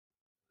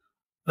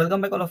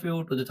Welcome back all of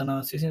you to the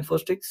channel Season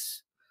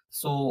 46.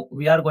 So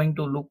we are going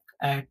to look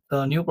at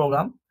the new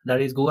program that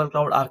is Google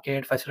Cloud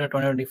Arcade Facilitator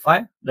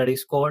 2025, that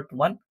is Cohort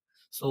 1.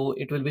 So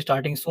it will be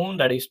starting soon,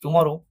 that is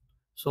tomorrow.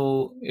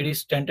 So it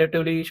is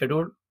tentatively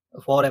scheduled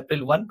for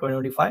April 1,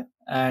 2025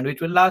 and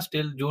which will last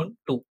till June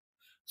 2.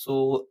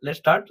 So let's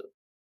start.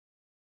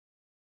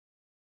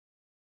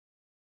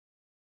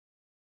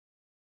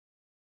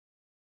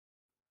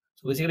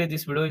 So basically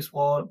this video is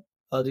for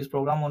this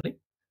program only,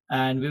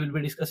 and we will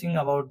be discussing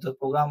about the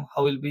program,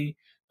 how will be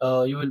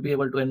you will be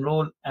able to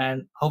enroll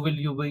and how will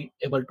you be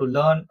able to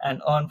learn and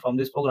earn from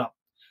this program.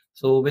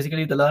 So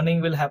basically the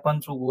learning will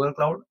happen through Google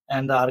Cloud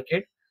and the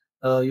arcade.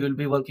 You will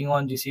be working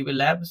on GCP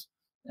labs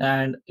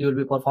and you will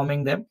be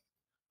performing them.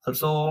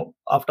 Also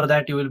after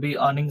that you will be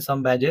earning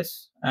some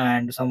badges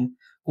and some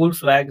cool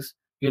swags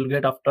you'll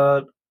get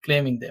after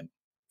claiming them.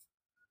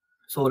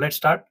 So let's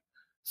start.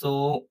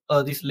 So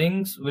these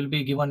links will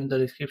be given in the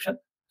description,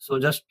 so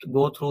just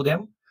go through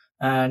them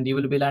and you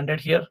will be landed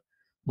here.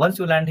 Once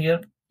you land here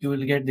you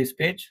will get this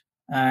page,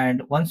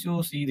 and once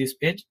you see this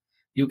page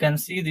you can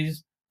see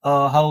this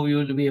how you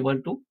will be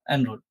able to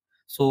enroll.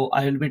 So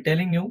I will be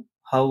telling you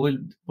how will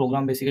the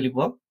program basically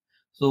work.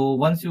 So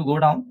once you go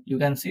down you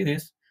can see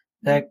this,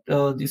 that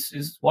this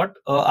is what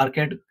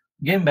arcade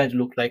game badge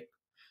look like.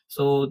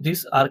 So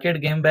this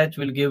arcade game badge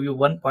will give you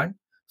 1 point.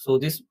 So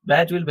this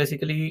badge will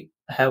basically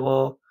have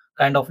a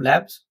kind of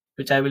labs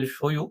which I will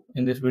show you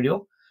in this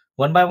video.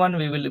 One by one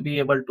we will be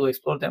able to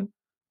explore them.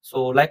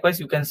 So likewise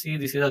you can see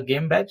this is a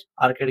game badge,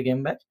 arcade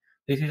game badge.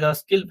 This is a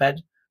skill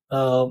badge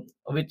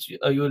which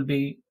you will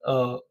be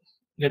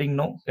getting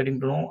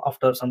to know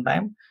after some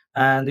time.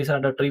 And these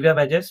are the trivia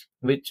badges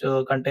which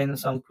contain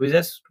some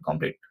quizzes to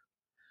complete.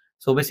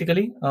 So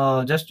basically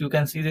just you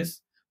can see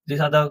this, these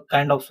are the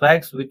kind of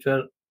swags which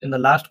were in the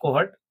last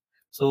cohort.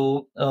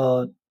 So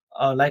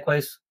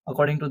likewise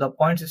according to the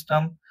point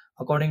system,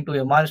 according to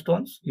your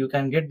milestones you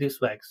can get these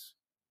swags.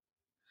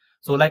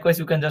 So likewise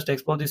you can just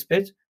explore this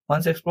page.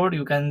 Once explored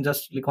you can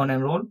just click on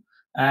enroll,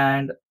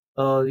 and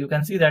you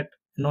can see that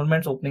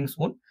enrollments opening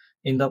soon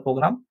in the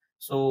program.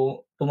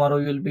 So tomorrow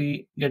you will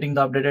be getting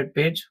the updated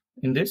page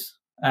in this.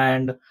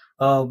 And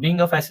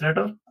being a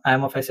facilitator, I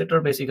am a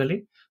facilitator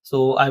basically,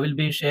 so I will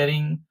be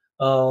sharing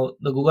the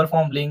Google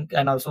form link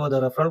and also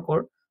the referral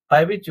code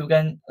by which you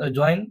can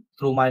join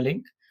through my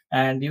link,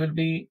 and you will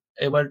be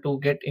able to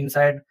get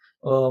inside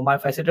my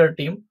facilitator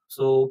team.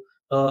 So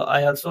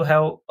I also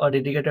have a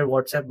dedicated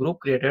WhatsApp group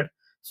created.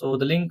 So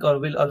the link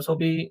will also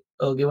be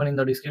given in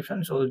the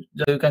description. So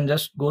you can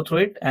just go through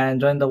it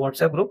and join the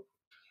WhatsApp group.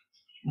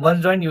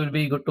 Once joined, you will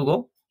be good to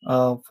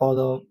go for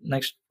the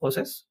next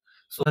process.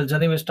 So the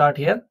journey will start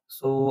here.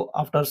 So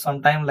after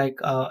some time, like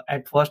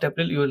at 1st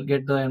April, you will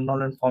get the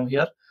enrollment form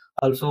here.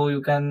 Also,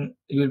 you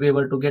will be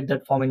able to get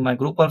that form in my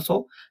group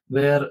also,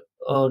 where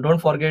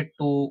don't forget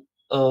to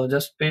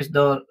just paste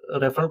the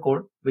referral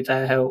code which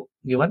I have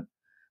given.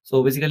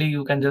 So basically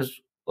you can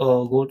just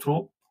go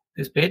through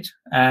this page,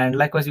 and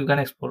likewise you can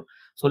explore.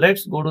 So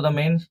let's go to the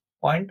main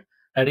point,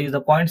 that is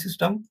the point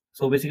system.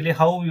 So basically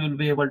how you will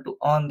be able to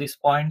earn these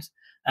points,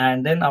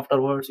 and then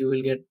afterwards you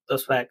will get the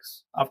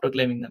swags after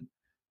claiming them.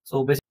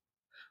 So basically,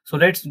 so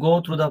let's go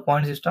through the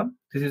point system.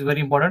 This is very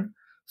important.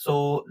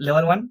 So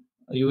level 1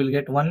 you will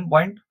get 1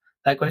 point.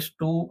 Likewise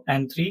 2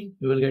 and 3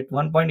 you will get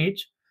 1 point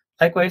each.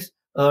 Likewise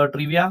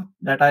trivia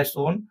that I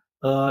shown,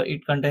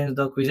 it contains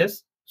the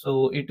quizzes,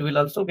 so it will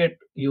also get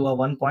you a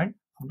 1 point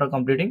after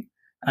completing.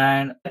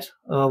 And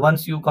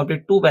once you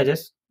complete 2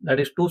 badges, that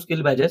is 2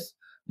 skill badges,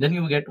 then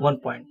you get 1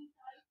 point.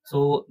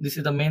 So this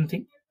is the main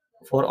thing.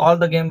 For all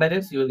the game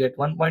badges you will get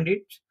 1 point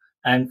each,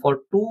 and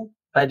for 2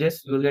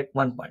 badges you will get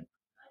 1 point.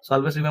 So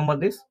always remember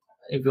this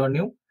if you are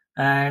new.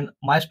 And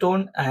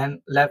milestone and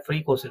lab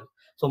free courses.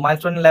 So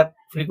milestone and lab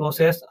free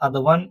courses are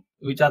the one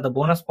which are the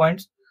bonus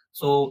points.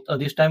 So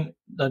this time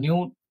the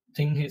new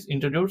thing is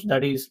introduced,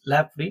 that is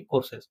lab free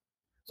courses.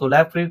 So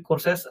lab free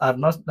courses are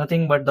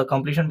nothing but the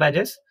completion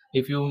badges,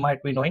 if you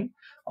might be knowing,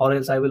 or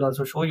else I will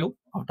also show you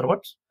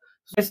afterwards.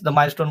 So yes, the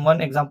milestone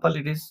 1 example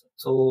it is,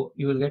 so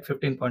you will get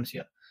 15 points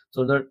here.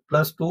 So the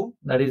plus 2,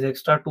 that is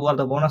extra 2 are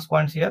the bonus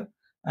points here,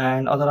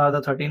 and other are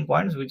the 13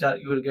 points which are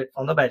you will get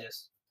from the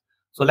badges.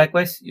 So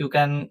likewise you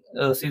can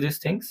see these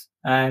things,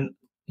 and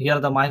here are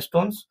the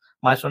milestones.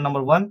 Milestone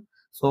number 1,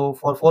 so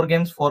for 4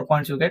 games 4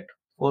 points you get,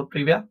 4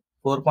 trivia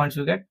 4 points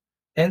you get,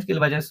 10 skill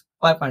badges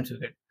 5 points you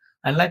get.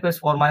 And likewise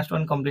for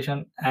milestone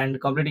completion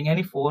and completing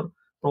any 4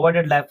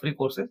 provided lab free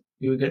courses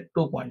you will get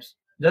 2 points.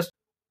 Just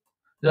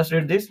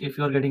read this if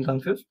you are getting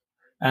confused.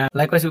 And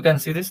likewise you can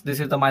see this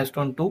is the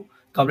milestone 2,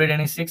 complete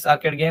any 6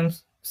 arcade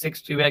games,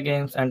 6 trivia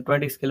games, and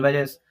 20 skill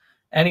badges,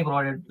 any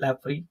provided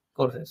lab free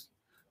courses.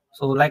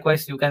 So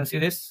likewise you can see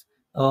this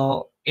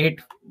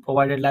 8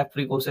 provided lab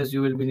free courses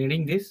you will be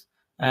needing this,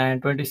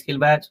 and 20 skill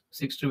badge,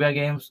 6 trivia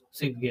games,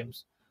 6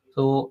 games.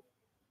 So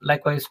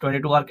likewise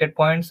 22 arcade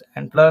points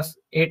and plus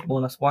 8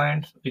 bonus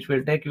points which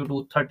will take you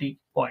to 30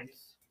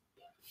 points.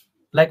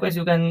 Likewise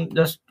you can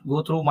just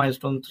go through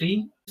milestone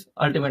 3,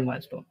 ultimate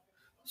milestone.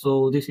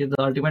 So this is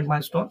the ultimate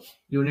milestone.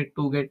 You need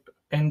to get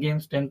 10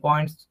 games 10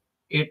 points,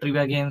 8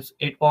 trivia games,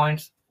 8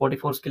 points,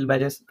 44 skill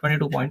badges,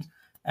 22 points,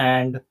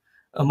 and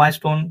a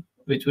milestone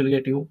which will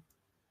get you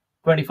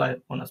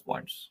 25 bonus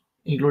points,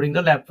 including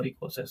the lab free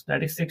courses,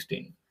 that is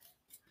 16.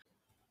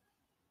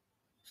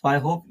 So I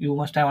hope you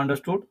must have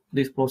understood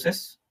this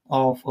process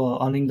of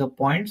earning the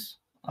points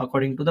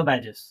according to the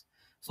badges.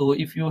 So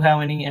if you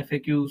have any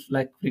FAQs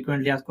like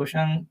frequently asked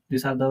questions,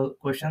 these are the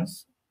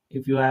questions.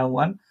 If you have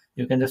one,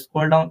 you can just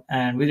scroll down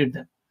and visit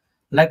them.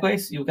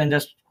 Likewise, you can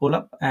just scroll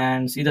up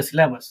and see the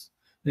syllabus.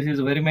 This is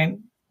very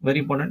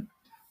important.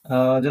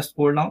 Just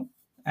scroll down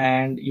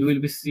and you will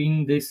be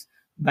seeing these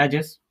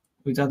badges,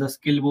 which are the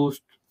skill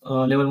boost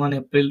level 1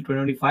 April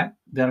 2025.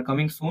 They are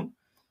coming soon.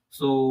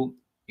 So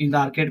in the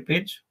arcade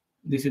page,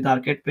 this is the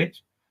arcade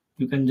page.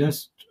 You can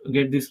just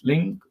get this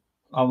link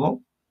above.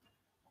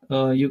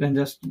 You can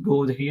just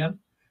go here,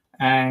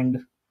 and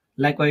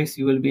likewise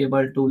you will be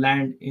able to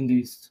land in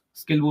this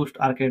skill boost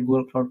arcade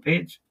Google Cloud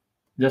page.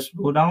 Just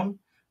go down,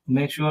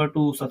 make sure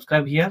to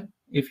subscribe here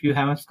if you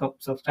haven't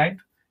subscribed.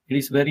 It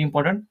is very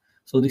important.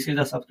 So this is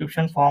a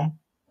subscription form.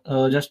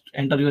 Just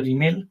enter your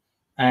email,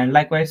 and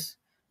likewise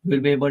you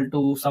will be able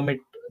to submit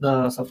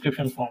the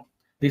subscription form.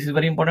 This is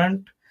very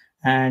important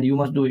and you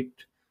must do it.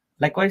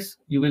 Likewise,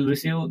 you will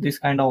receive this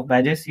kind of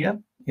badges here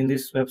in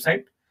this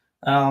website.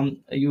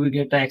 You will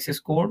get the access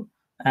code,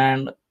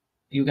 and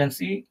you can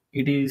see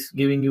it is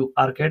giving you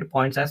arcade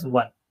points as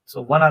 1. So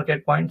 1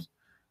 arcade points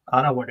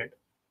are awarded.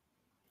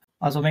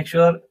 Also make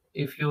sure,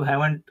 if you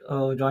haven't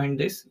joined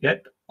this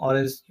yet, or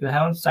else you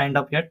haven't signed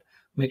up yet,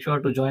 make sure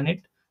to join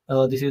it.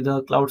 This is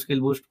the Cloud Skill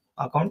Boost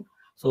account,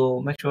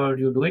 so make sure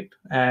you do it,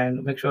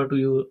 and make sure to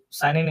you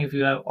sign in if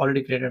you have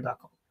already created the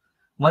account.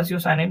 Once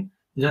you sign in,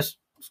 just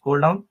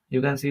scroll down,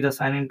 you can see the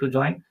sign in to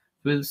join.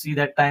 You will see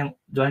that time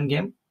join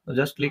game. So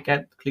just click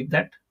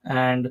that,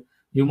 and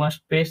you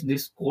must paste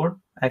this code,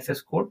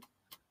 access code.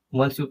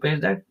 Once you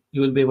paste that,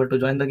 you will be able to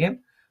join the game.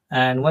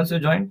 And once you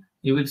join,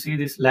 you will see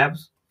these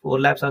labs. 4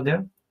 labs are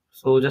there.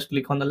 So just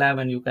click on the lab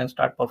and you can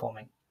start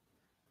performing.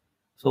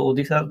 So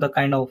these are the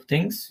kind of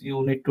things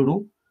you need to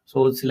do.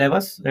 So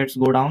syllabus, let's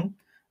go down,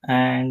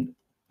 and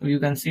you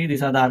can see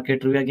these are the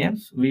arcade trivia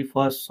games. We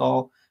first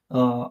saw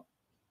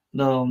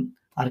the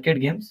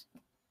arcade games.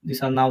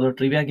 These are now the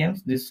trivia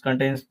games. This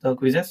contains the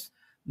quizzes.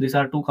 These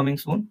are 2 coming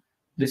soon.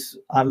 These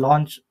are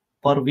launched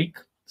per week.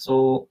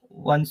 So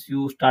once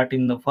you start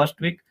in the first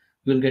week,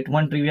 you will get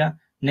 1 trivia.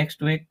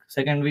 Next week,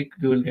 second week,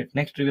 you will get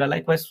next trivia.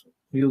 Likewise,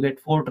 you get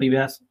 4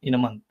 trivias in a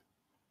month.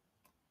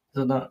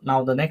 So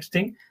now the next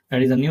thing,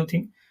 that is a new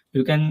thing.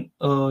 You can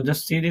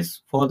just see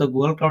this for the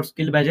Google Cloud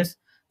skill badges.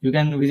 You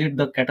can visit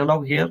the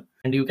catalog here,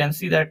 and you can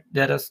see that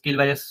there are skill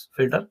badges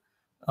filter.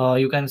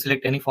 You can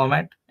select any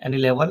format, any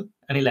level,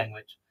 any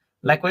language.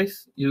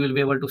 Likewise, you will be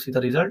able to see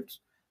the results.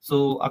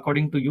 So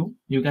according to you,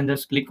 you can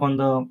just click on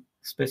the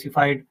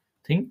specified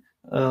thing.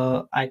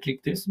 I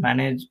click this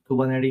manage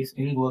Kubernetes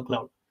in Google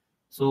Cloud.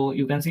 So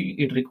you can see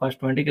it requires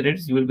 20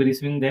 credits. You will be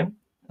receiving them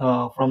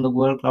from the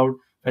Google Cloud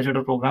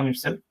Facilitator program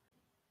itself.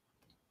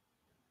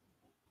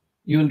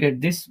 You will get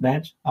this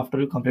badge after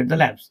you complete the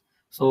labs.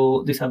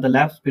 So these are the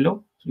labs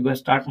below. So you can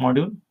start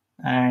module,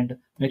 and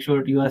make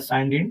sure you are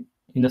signed in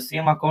the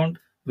same account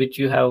which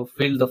you have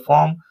filled the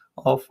form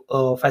of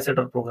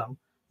Facilitator program.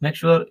 Make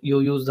sure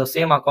you use the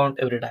same account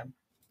every time.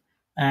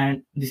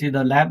 And this is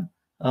the lab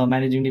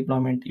managing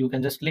deployment. You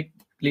can just click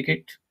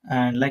it,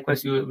 and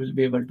likewise you will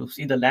be able to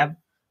see the lab.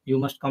 You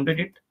must complete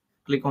it.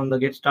 Click on the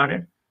get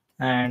started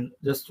and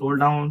just scroll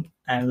down,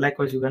 and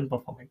likewise you can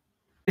perform it.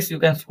 You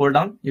can scroll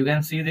down, you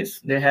can see this.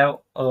 They have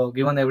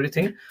given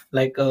everything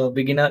like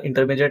beginner,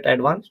 intermediate,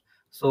 advanced.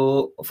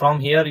 So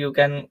from here you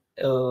can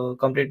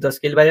complete the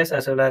skill badges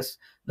as well as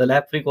the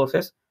lab free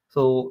courses.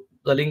 So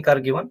the link are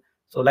given.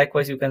 So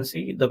likewise you can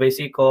see the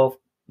basic of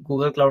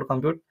Google Cloud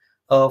Compute.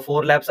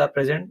 4 labs are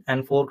present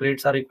and 4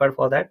 credits are required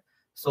for that.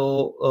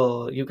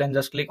 So you can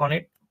just click on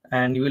it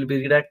and you will be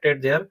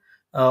redirected there.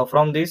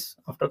 From this,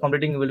 after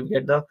completing, you will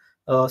get the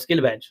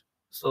skill badge.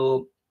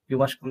 So you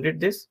must complete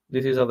this.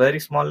 This is a very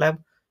small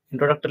lab,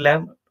 introductory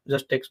lab,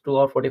 just takes 2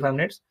 or 45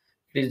 minutes.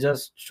 It is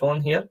just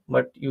shown here,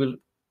 but you will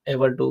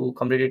able to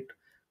complete it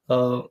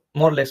more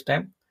or less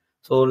time.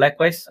 So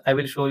likewise, I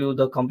will show you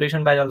the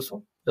completion badge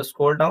also. Just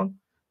scroll down,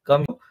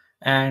 come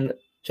and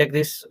check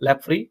this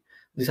lab free.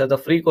 These are the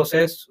free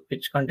courses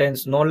which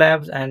contains no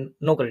labs and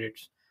no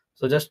credits.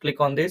 So just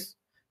click on this.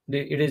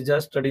 It is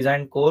just a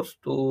design course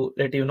to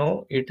let you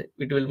know it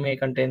may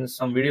contain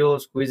some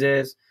videos,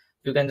 quizzes.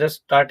 You can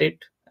just start it,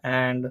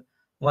 and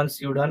once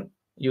you done,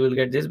 you will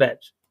get this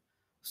badge.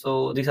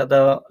 So these are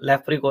the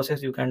lab free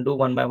courses. You can do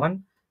one by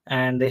one,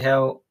 and they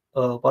have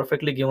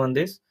perfectly given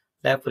this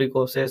lab free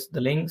courses.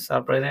 The links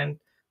are present,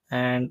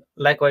 and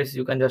likewise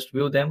you can just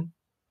view them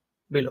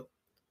below.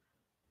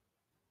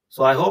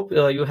 So I hope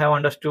you have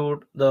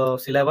understood the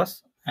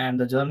syllabus and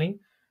the journey.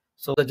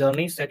 So the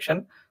journey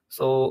section,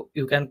 so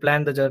you can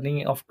plan the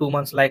journey of 2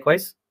 months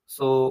likewise.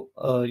 So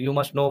you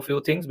must know a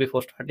few things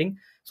before starting.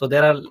 So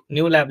there are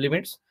new lab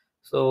limits.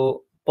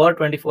 So per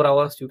 24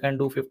 hours, you can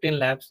do 15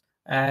 labs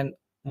and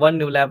 1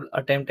 new lab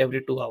attempt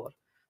every 2 hours.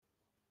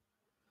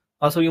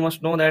 Also, you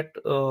must know that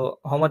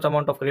how much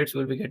amount of credits you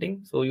will be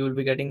getting. So you will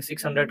be getting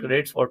 600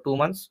 credits for 2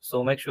 months.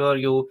 So make sure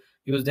you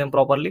use them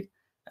properly.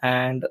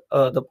 And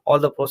all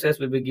the process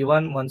will be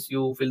given once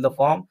you fill the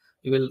form.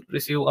 You will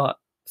receive a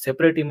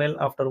separate email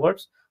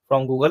afterwards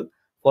from Google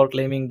for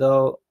claiming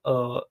the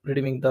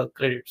redeeming the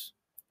credits.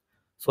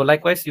 So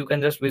likewise, you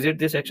can just visit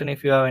this section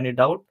if you have any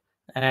doubt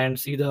and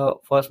see the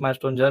first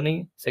milestone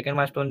journey, second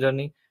milestone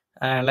journey,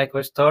 and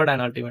likewise third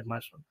and ultimate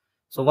milestone.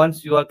 So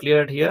once you are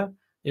cleared here,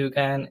 you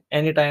can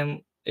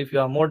anytime, if you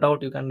have more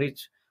doubt, you can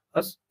reach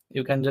us.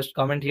 You can just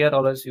comment here,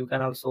 or else you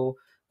can also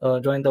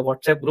join the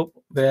WhatsApp group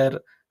where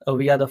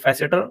we are the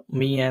facilitator,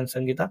 me and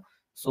Sangeeta.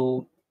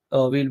 So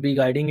we'll be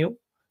guiding you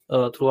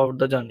throughout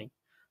the journey.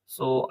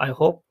 So I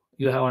hope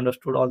you have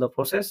understood all the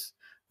process.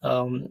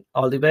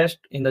 All the best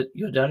in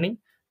your journey.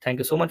 Thank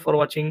you so much for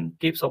watching.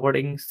 Keep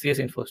supporting CS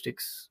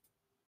Infosticks.